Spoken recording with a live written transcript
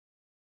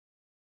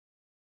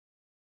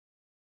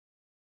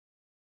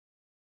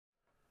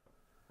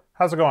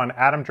How's it going?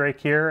 Adam Drake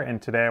here,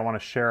 and today I want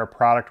to share a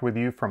product with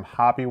you from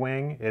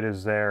HOBBYWING. It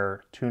is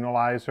their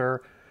Tunalyzer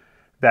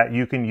that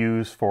you can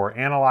use for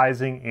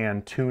analyzing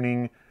and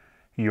tuning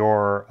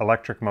your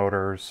electric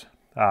motors.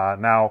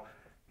 Now,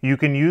 you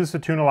can use the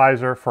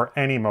Tunalyzer for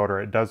any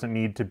motor. It doesn't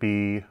need to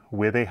be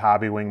with a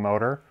HOBBYWING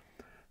motor.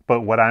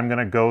 But what I'm going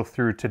to go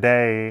through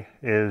today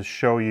is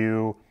show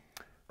you,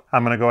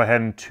 I'm going to go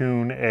ahead and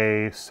tune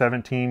a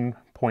 17.5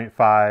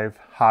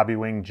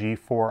 HOBBYWING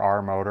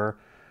G4R motor.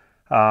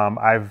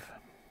 I've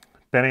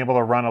been able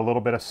to run a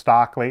little bit of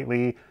stock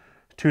lately,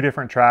 2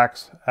 different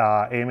tracks,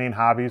 A-Main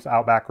Hobbies,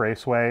 Outback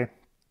Raceway,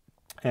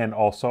 and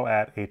also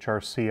at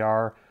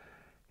HRCR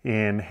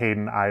in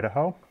Hayden,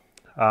 Idaho.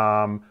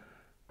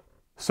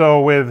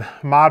 So with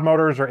mod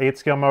motors or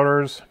 8-scale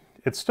motors,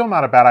 it's still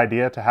not a bad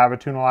idea to have a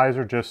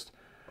Tunalyzer. Just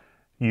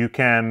you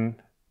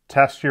can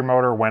test your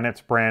motor when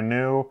it's brand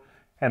new,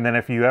 and then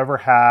if you ever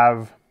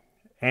have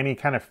any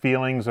kind of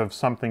feelings of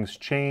something's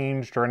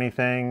changed or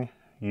anything,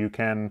 you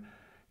can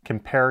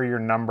compare your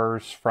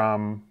numbers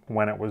from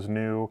when it was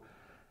new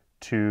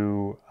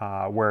to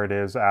where it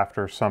is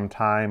after some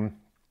time.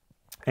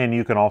 And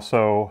you can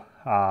also,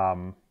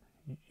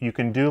 you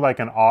can do like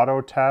an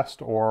auto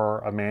test or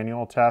a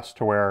manual test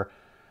to where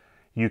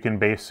you can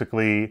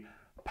basically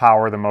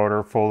power the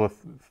motor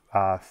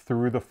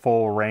through the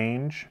full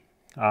range,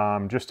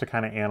 just to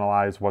kind of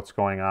analyze what's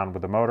going on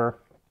with the motor.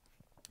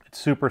 It's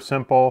super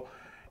simple.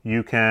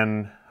 You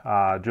can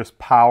just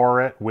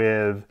power it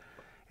with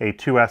a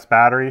 2S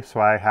battery. So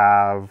I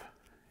have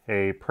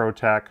a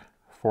ProTech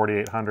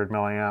 4800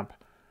 milliamp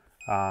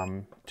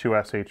 2S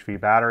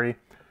HV battery.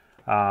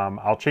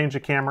 I'll change the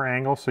camera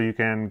angle so you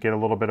can get a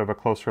little bit of a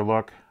closer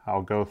look.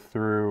 I'll go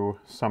through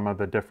some of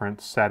the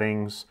different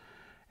settings,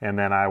 and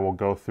then I will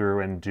go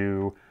through and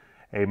do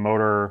a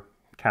motor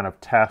kind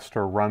of test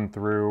or run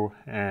through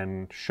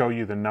and show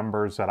you the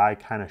numbers that I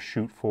kind of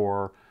shoot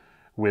for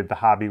with the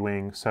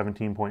HOBBYWING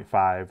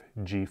 17.5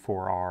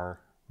 G4R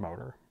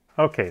motor.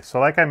 Okay, so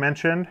like I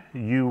mentioned,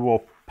 you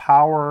will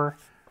power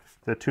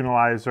the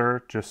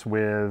Tunalyzer just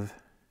with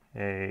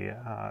a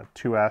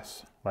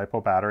 2S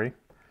LiPo battery.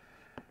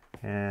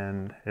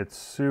 And it's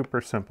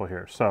super simple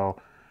here. So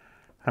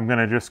I'm going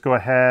to just go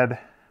ahead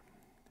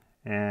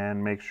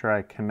and make sure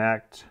I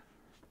connect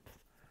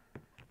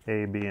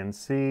A, B, and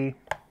C.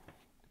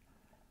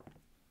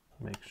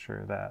 Make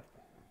sure that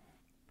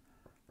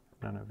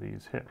none of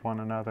these hit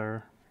one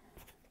another.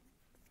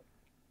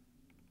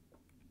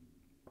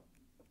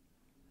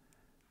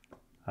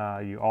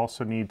 You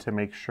also need to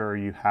make sure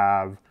you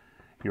have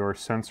your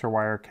sensor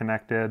wire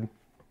connected.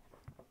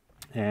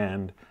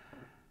 And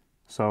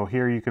so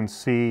here you can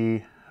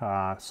see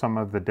some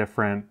of the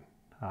different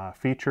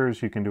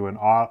features. You can do an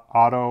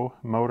auto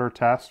motor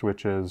test,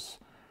 which is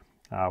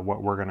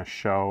what we're going to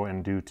show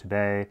and do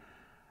today.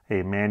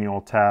 A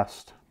manual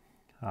test,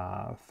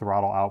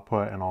 throttle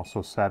output, and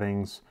also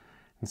settings.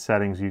 In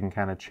settings, you can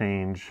kind of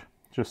change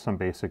just some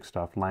basic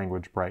stuff: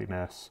 language,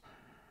 brightness,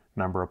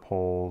 number of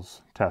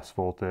poles, test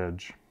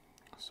voltage,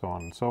 so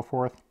on and so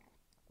forth.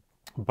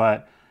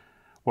 But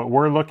what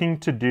we're looking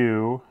to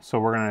do, so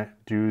we're going to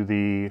do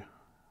the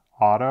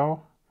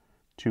auto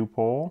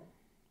 2-pole,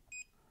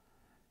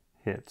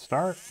 hit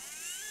start.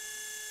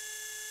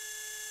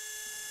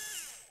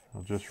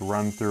 It'll just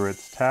run through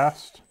its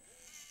test,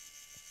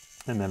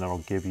 and then it'll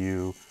give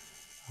you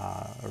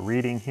a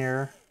reading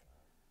here.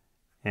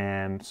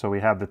 And so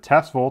we have the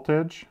test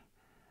voltage,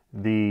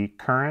 the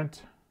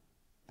current,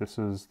 this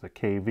is the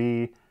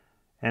kV,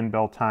 end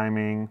bell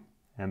timing,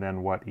 and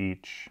then what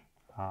each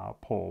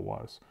pole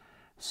was.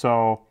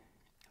 So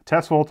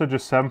test voltage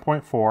is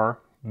 7.4.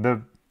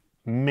 The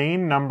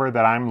main number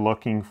that I'm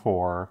looking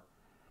for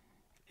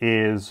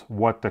is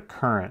what the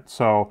current.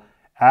 So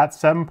at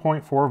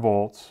 7.4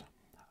 volts,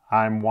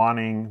 I'm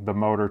wanting the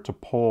motor to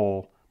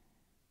pull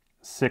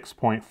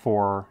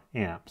 6.4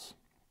 amps.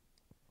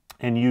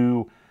 And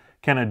you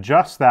can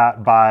adjust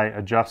that by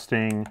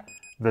adjusting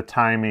the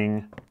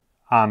timing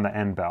on the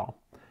end bell.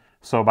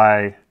 So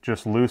by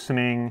just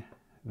loosening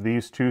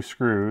these 2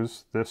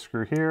 screws, this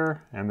screw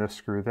here and this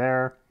screw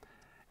there,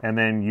 and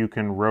then you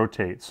can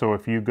rotate. So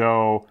if you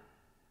go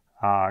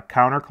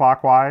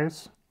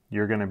counterclockwise,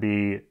 you're going to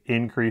be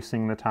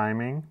increasing the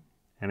timing,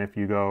 and if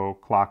you go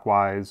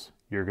clockwise,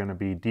 you're going to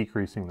be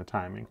decreasing the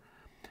timing.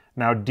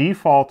 Now,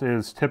 default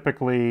is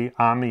typically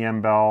on the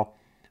end bell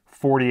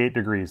 48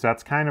 degrees.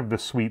 That's kind of the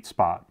sweet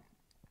spot.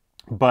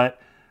 But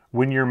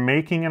when you're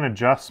making an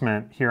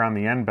adjustment here on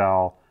the end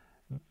bell,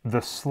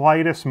 the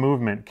slightest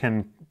movement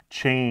can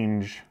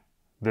change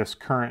this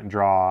current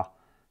draw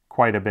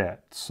quite a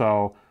bit.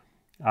 So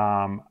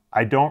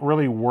I don't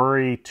really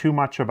worry too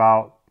much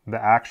about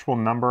the actual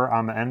number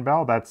on the end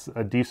bell. That's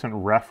a decent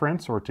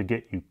reference or to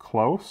get you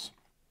close.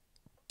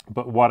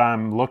 But what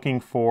I'm looking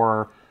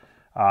for,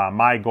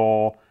 my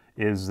goal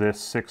is this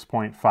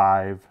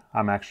 6.5.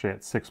 I'm actually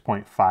at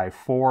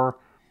 6.54.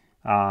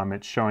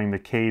 It's showing the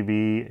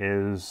kV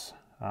is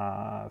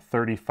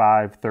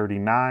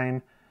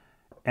 3539.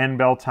 End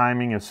bell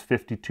timing is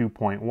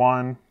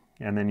 52.1,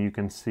 and then you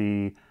can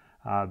see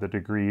the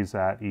degrees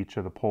at each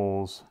of the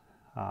poles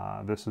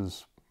This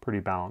is pretty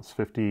balanced,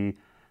 52.5,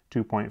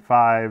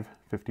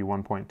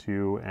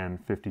 51.2,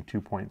 and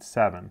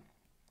 52.7.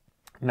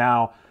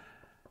 Now,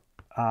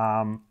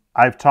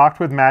 I've talked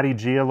with Matty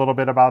G a little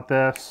bit about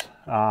this.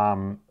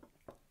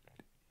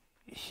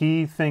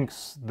 He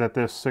thinks that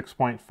this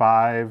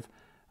 6.5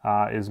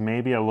 is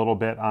maybe a little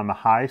bit on the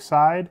high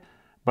side,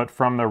 but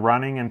from the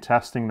running and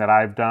testing that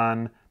I've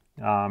done,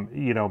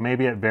 you know,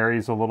 maybe it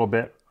varies a little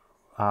bit,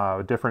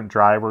 different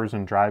drivers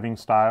and driving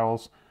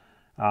styles.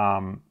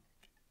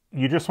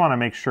 You just want to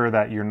make sure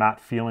that you're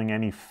not feeling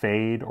any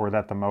fade, or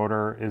that the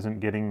motor isn't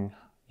getting,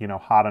 you know,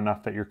 hot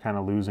enough that you're kind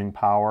of losing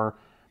power.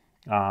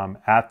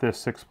 At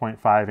this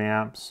 6.5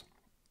 amps,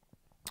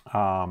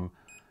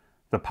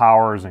 the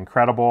power is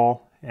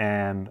incredible,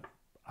 and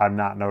I'm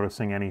not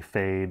noticing any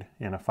fade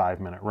in a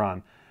 5-minute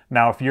run.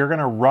 Now, if you're going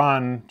to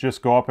run,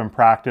 just go up and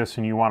practice,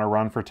 and you want to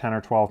run for 10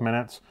 or 12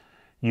 minutes,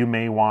 you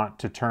may want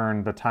to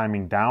turn the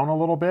timing down a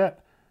little bit,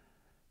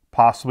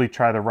 possibly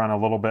try to run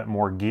a little bit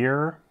more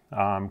gear,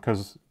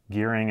 because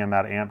gearing and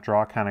that amp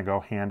draw kind of go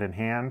hand in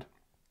hand,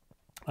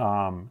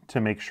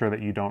 to make sure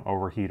that you don't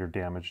overheat or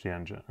damage the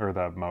engine or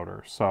the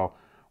motor. So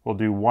we'll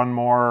do one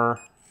more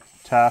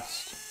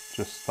test,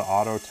 just the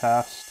auto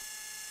test.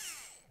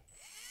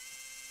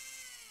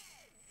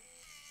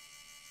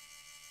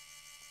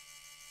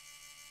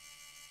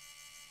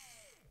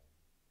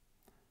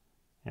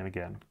 And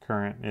again,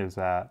 current is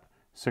at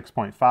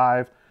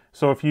 6.5.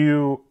 So if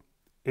you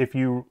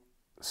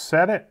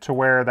set it to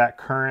where that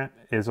current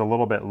is a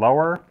little bit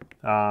lower,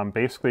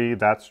 basically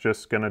that's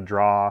just going to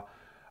draw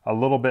a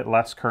little bit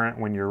less current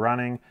when you're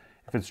running.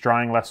 If it's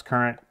drawing less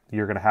current,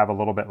 you're going to have a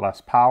little bit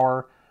less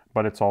power,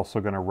 but it's also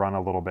going to run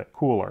a little bit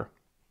cooler.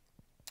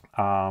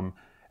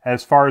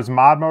 As far as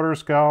mod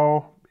motors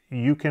go,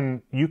 you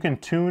can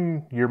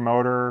tune your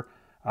motor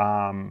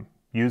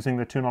using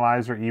the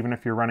Tunalyzer, even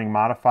if you're running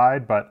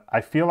modified, but I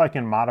feel like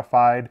in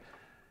modified,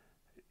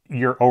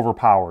 you're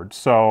overpowered.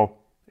 So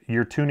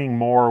you're tuning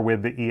more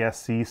with the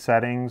ESC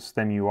settings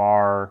than you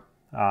are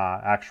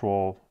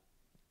actual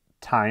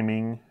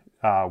timing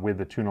with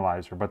the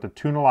Tunalyzer. But the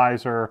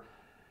Tunalyzer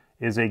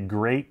is a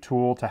great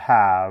tool to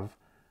have.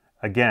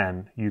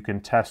 Again, you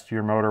can test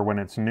your motor when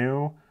it's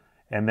new,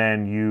 and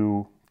then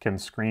you can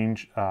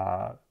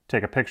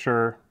take a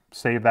picture,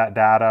 save that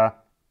data,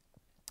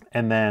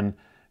 and then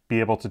be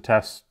able to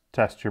test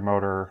your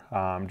motor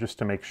just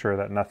to make sure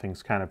that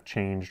nothing's kind of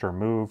changed or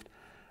moved.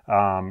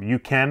 You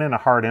can, in a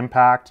hard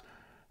impact,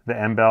 the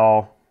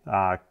M-bell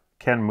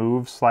can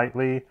move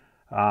slightly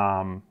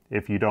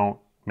if you don't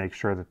make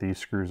sure that these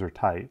screws are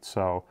tight.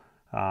 So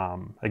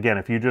again,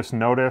 if you just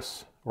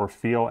notice or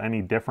feel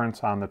any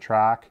difference on the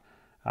track,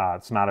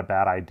 it's not a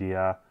bad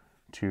idea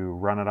to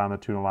run it on the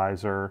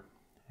Tunalyzer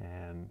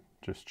and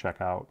just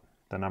check out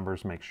the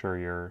numbers, make sure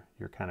you're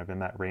kind of in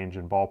that range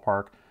and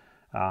ballpark.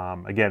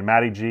 Again,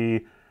 Matty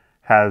G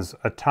has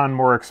a ton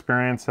more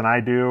experience than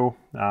I do,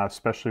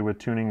 especially with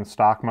tuning the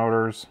stock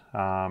motors.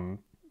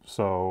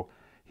 So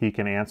he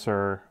can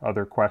answer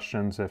other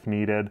questions if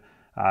needed.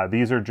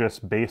 These are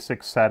just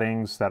basic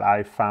settings that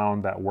I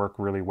found that work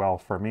really well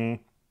for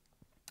me.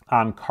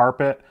 On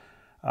carpet,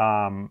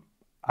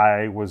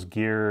 I was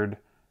geared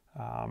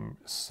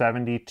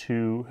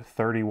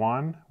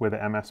 70-31 with the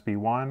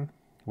MSB1,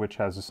 which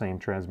has the same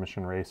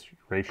transmission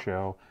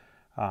ratio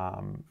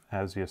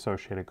as the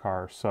associated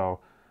car. So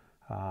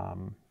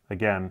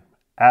again,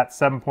 at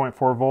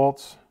 7.4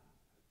 volts,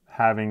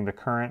 having the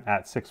current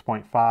at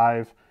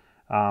 6.5.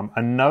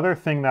 Another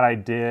thing that I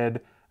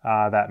did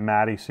that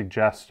Matty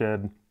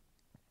suggested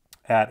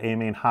at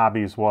A-Main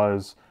Hobbies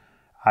was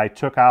I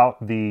took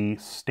out the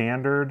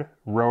standard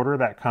rotor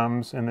that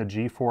comes in the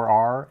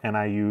G4R and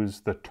I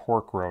used the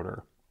torque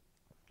rotor.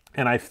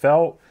 And I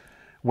felt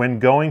when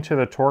going to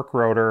the torque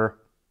rotor,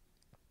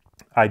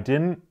 I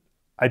didn't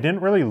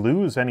really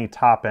lose any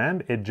top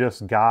end. It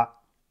just got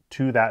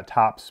to that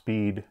top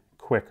speed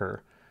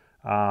quicker.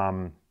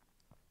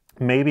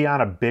 Maybe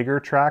on a bigger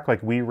track,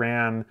 like we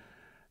ran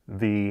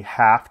the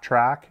half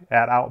track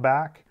at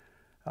Outback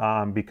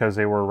because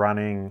they were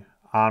running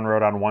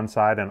on-road on one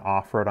side and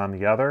off-road on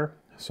the other.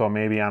 So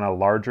maybe on a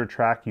larger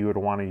track, you would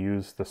want to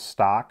use the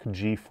stock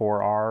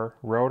G4R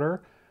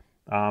rotor.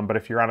 But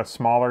if you're on a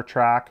smaller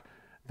track,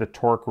 the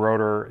torque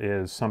rotor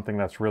is something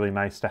that's really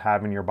nice to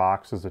have in your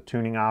box as a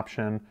tuning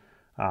option.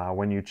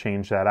 When you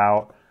change that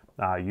out,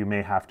 you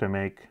may have to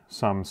make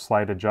some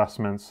slight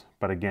adjustments.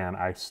 But again,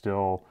 I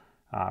still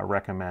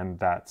recommend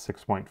that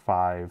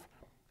 6.5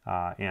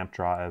 amp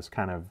draw as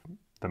kind of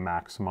the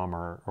maximum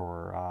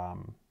or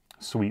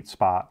sweet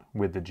spot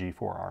with the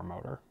G4R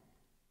motor.